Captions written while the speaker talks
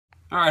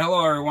All right,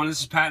 hello everyone. This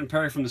is Pat and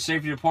Perry from the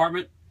safety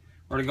department.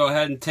 We're going to go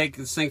ahead and take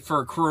this thing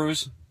for a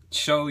cruise,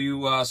 show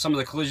you some of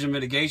the collision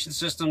mitigation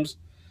systems,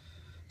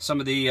 some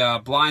of the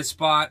blind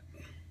spot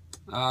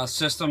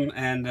system,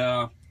 and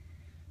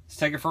let's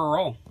take it for a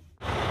roll.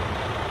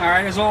 All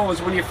right, as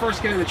always, when you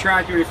first get in the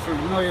tractor, you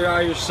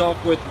familiarize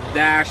yourself with the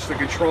dash, the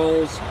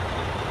controls.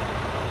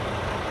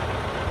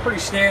 Pretty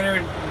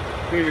standard.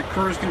 Here's your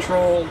cruise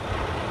control.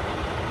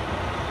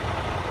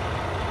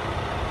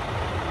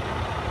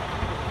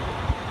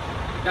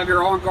 You have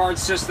your Onguard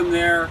system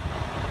there.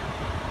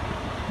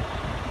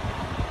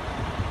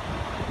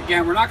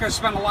 Again, we're not going to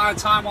spend a lot of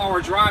time while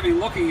we're driving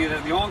looking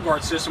at the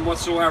Onguard system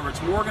whatsoever.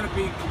 It's more going to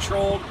be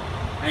controlled,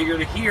 and you're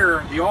going to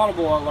hear the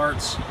audible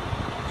alerts.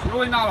 There's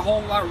really not a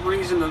whole lot of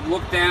reason to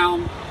look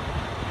down,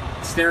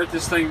 stare at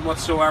this thing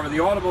whatsoever.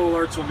 The audible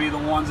alerts will be the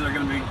ones that are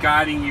going to be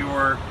guiding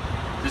your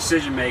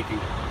decision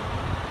making.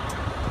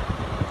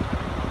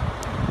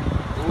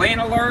 The lane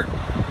alert,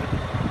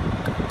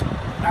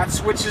 that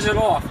switches it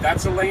off.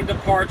 That's a lane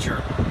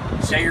departure.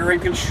 Say you're in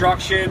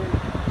construction,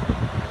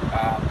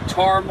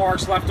 tar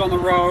marks left on the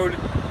road,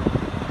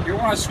 you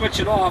want to switch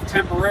it off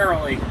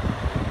temporarily.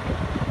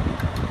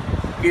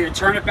 Either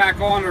turn it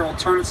back on or it'll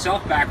turn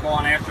itself back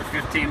on after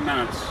 15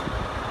 minutes.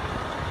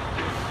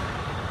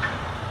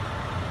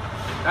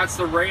 That's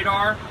the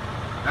radar.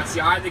 That's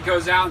the eye that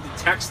goes out and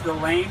detects the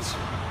lanes.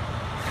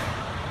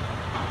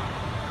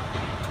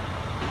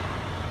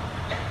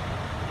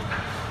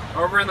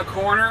 Over in the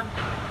corner,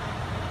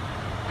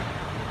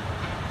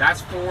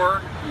 that's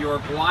for your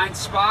blind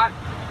spot.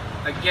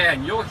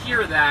 Again, you'll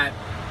hear that.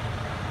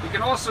 You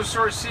can also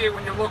sort of see it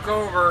when you look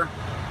over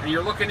and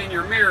you're looking in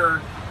your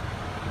mirror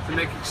to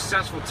make a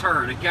successful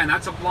turn. Again,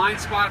 that's a blind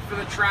spot for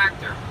the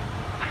tractor.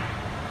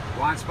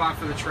 Blind spot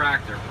for the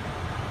tractor.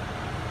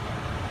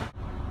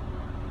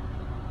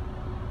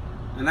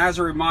 And as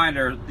a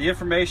reminder, the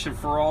information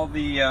for all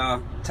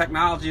the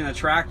technology in the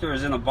tractor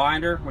is in a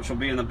binder, which will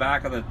be in the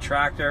back of the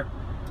tractor,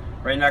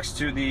 right next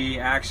to the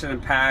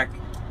accident pack,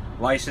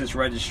 license,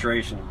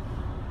 registration.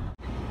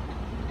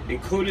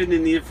 Included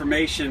in the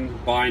information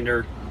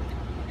binder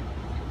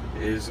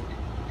is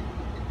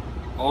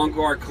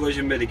Onguard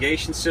collision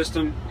mitigation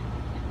system,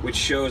 which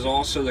shows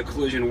also the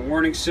collision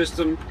warning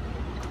system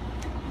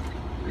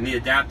and the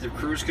adaptive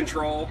cruise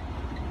control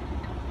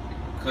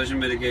collision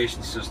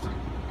mitigation system.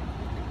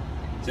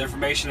 It's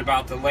information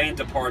about the lane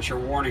departure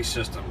warning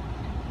system.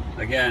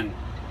 Again,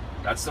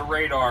 that's the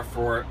radar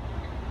for it.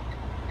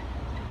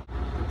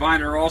 The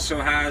binder also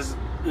has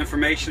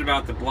information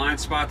about the blind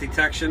spot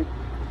detection.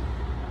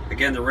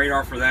 Again, the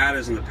radar for that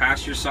is in the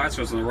passenger side,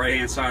 so it's on the right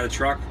hand side of the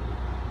truck.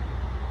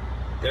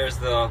 There's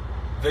the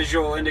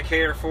visual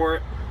indicator for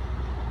it.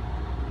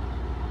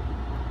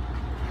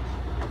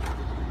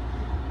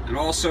 And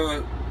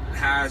also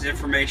has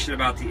information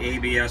about the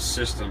ABS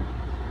system,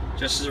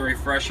 just as a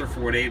refresher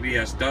for what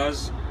ABS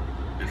does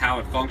and how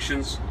it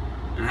functions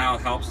and how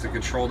it helps to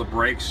control the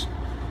brakes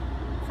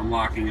from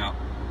locking up.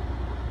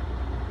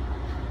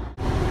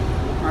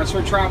 Alright, so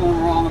we're traveling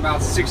along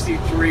about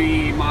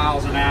 63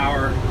 miles an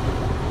hour.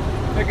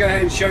 I'm going to go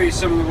ahead and show you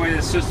some of the way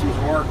the systems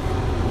work.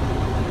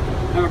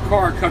 Now a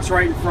car cuts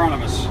right in front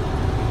of us.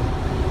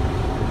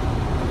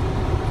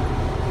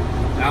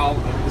 Now,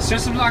 the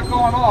system's not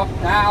going off.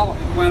 Now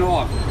it went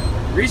off.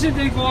 The reason it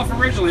didn't go off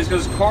originally is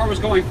because the car was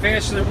going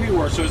faster than we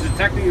were, so it was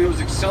detecting it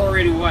was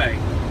accelerating away.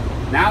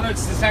 Now that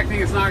it's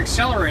detecting it's not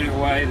accelerating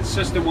away, the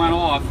system went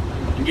off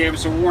and gave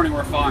us a warning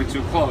we're following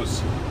too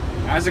close.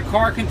 As the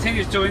car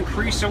continues to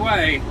increase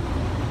away,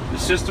 the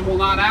system will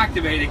not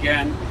activate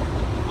again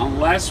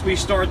unless we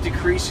start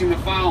decreasing the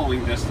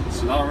following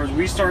distance. In other words,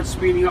 we start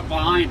speeding up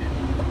behind it.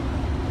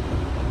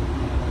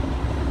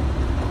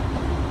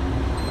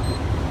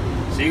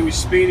 See, we're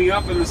speeding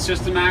up and the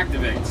system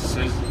activates.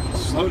 It says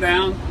slow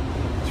down,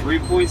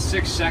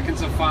 3.6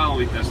 seconds of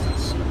following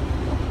distance.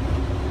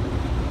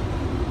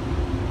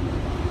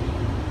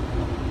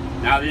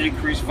 Now the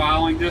increased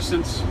following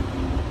distance,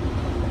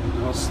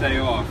 it'll stay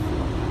off.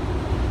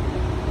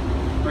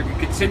 We can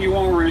continue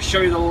on. We're going to show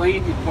you the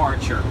lane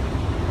departure.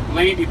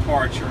 Lane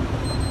departure.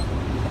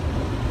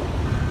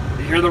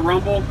 You hear the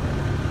rumble?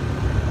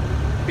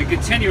 We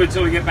continue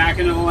until we get back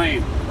into the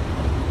lane.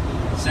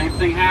 Same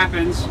thing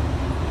happens.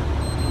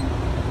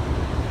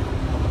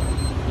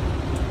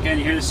 Again,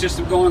 you hear the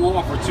system going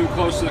off. We're too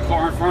close to the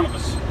car in front of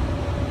us.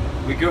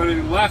 We go to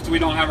the left, we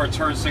don't have our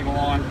turn signal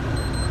on.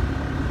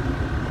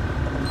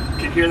 You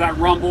can hear that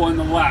rumble in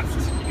the left.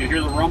 You can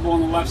hear the rumble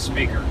in the left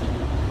speaker.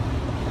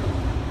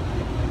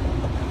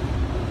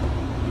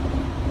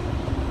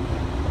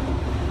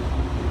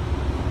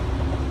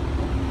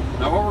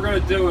 Now what we're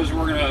going to do is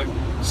we're going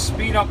to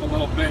speed up a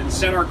little bit and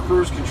set our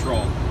cruise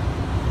control.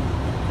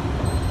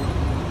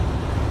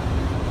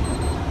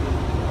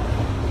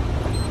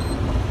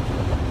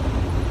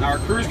 Now our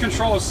cruise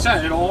control is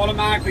set. It'll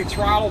automatically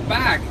throttle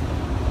back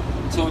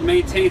until it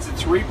maintains a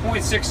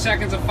 3.6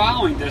 seconds of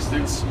following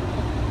distance.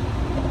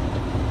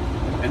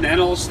 And then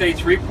it'll stay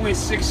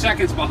 3.6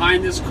 seconds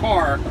behind this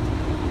car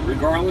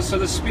regardless of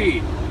the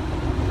speed.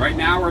 Right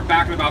now we're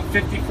back at about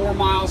 54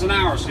 miles an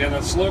hour. So you have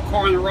that slow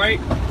car on the right.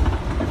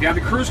 If you have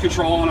the cruise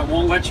control on, it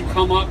won't let you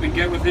come up and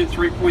get within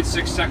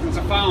 3.6 seconds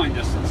of following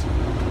distance.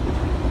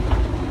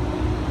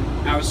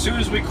 Now as soon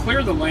as we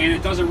clear the lane,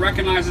 it doesn't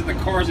recognize that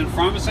the car is in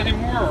front of us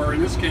anymore, or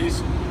in this case,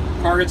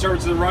 the car gets over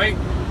to the right.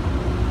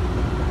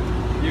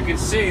 You can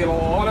see it'll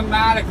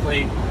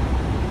automatically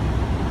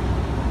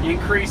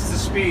increase the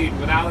speed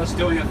without us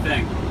doing a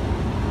thing.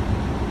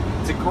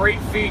 It's a great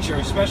feature,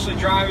 especially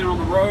driving on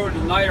the road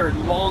at night or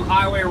long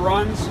highway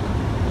runs.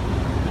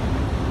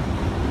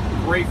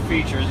 Great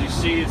feature. As you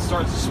see, it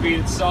starts to speed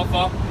itself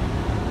up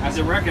as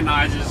it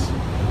recognizes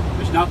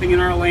there's nothing in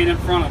our lane in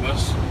front of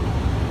us.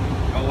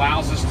 It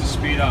allows us to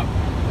speed up.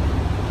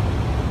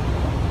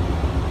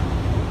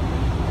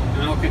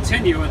 And it'll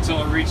continue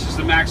until it reaches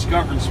the max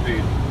governed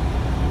speed.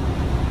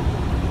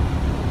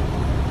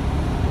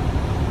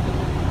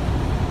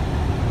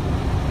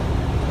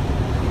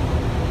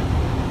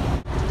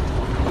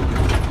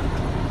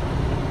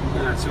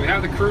 So we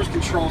have the cruise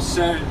control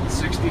set at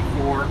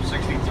 64,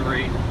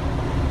 63.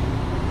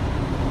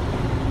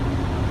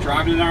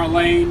 Driving in our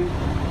lane.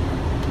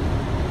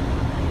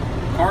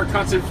 Car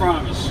cuts in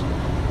front of us.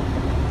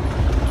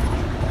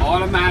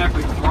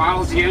 Automatically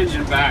throttles the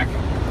engine back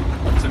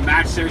to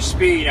match their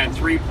speed at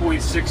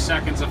 3.6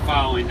 seconds of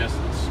following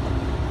distance.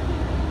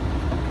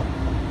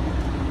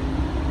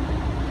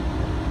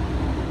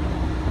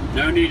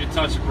 No need to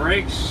touch the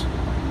brakes,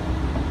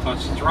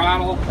 touch the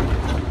throttle.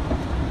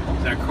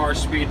 As that car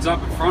speeds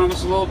up in front of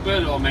us a little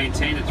bit, it'll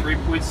maintain the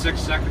 3.6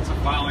 seconds of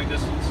following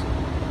distance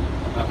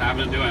without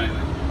having to do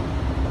anything.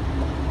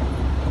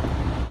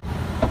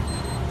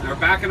 Now we're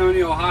back on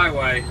O'Neill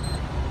Highway.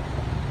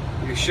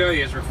 I can show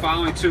you as we're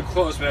following too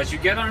close, but as you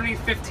get underneath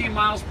 15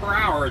 miles per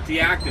hour, it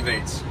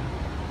deactivates.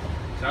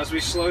 So as we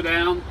slow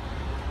down,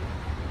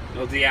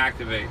 it'll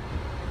deactivate.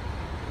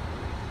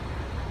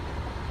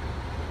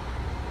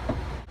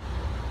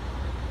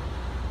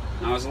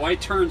 Now as the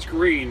light turns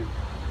green,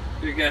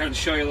 I'm going to go ahead and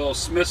show you a little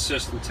Smith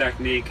system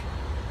technique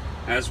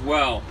as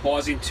well.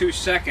 Pausing 2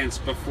 seconds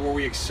before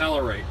we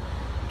accelerate.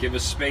 Give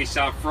us space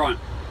out front.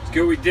 It's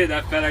good we did.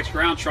 That FedEx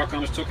ground truck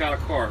almost took out a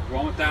car.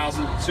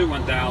 1,000, 2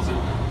 1,000.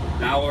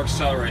 Now we'll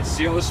accelerate.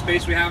 See all the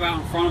space we have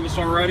out in front of us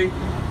already?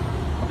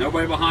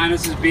 Nobody behind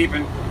us is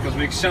beeping because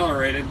we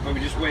accelerated, but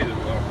we just waited a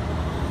little.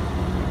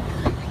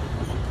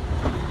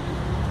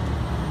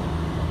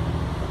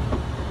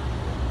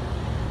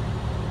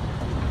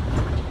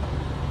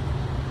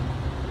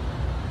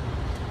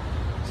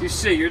 You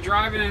see, you're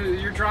driving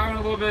a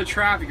little bit of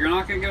traffic. You're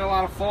not going to get a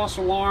lot of false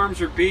alarms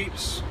or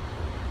beeps.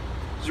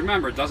 Just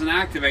remember, it doesn't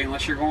activate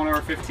unless you're going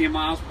over 15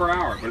 miles per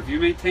hour. But if you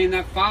maintain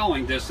that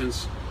following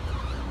distance,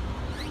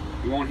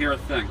 you won't hear a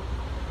thing.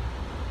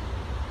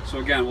 So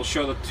again, we'll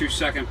show the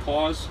 2-second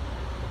pause.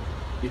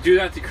 You do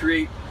that to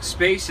create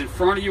space in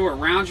front of you or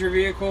around your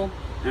vehicle.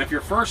 And if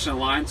you're first in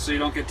line, so you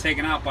don't get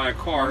taken out by a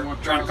car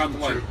trying to cut the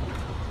light.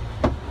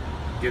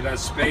 Give that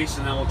space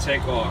and then we'll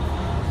take off.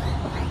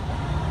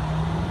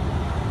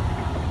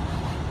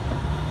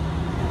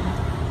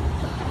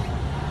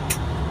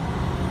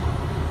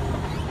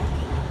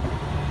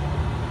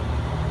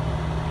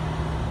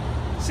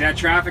 See that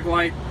traffic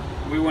light?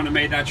 We wouldn't have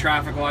made that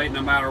traffic light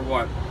no matter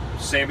what.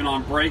 Saving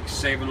on brakes,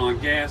 saving on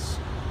gas,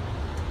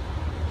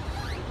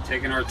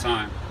 taking our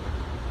time.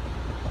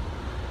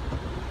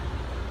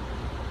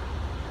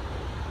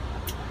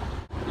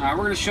 Alright,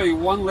 we're going to show you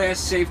one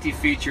last safety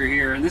feature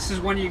here, and this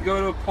is when you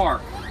go to a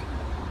park.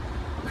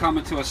 We're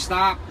coming to a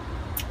stop.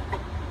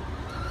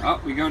 Oh,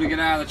 we go to get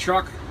out of the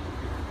truck.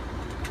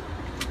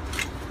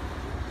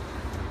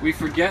 We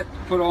forget to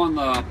put on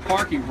the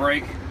parking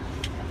brake.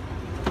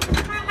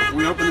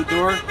 We open the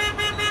door, you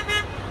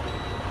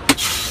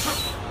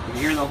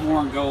hear the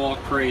horn go all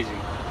crazy.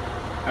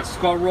 That's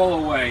called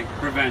rollaway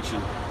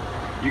prevention.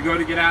 You go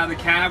to get out of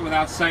the cab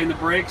without setting the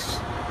brakes,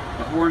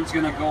 the horn's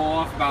going to go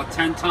off about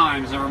 10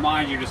 times and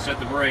remind you to set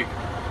the brake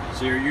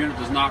so your unit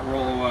does not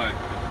roll away.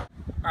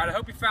 Alright, I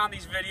hope you found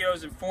these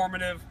videos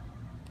informative.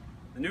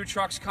 The new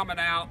truck's coming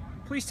out.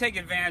 Please take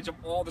advantage of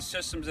all the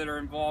systems that are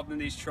involved in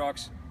these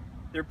trucks.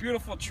 They're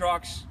beautiful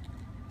trucks.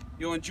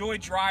 You'll enjoy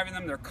driving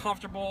them. They're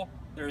comfortable.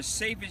 They're as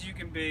safe as you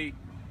can be.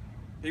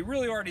 They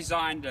really are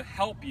designed to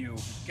help you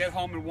get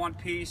home in one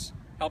piece,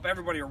 help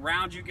everybody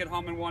around you get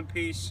home in one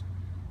piece.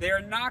 They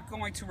are not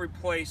going to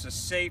replace a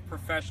safe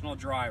professional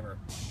driver.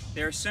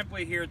 They are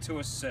simply here to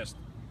assist.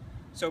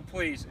 So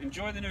please,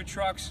 enjoy the new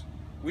trucks.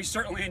 We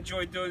certainly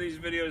enjoy doing these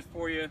videos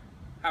for you.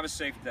 Have a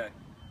safe day.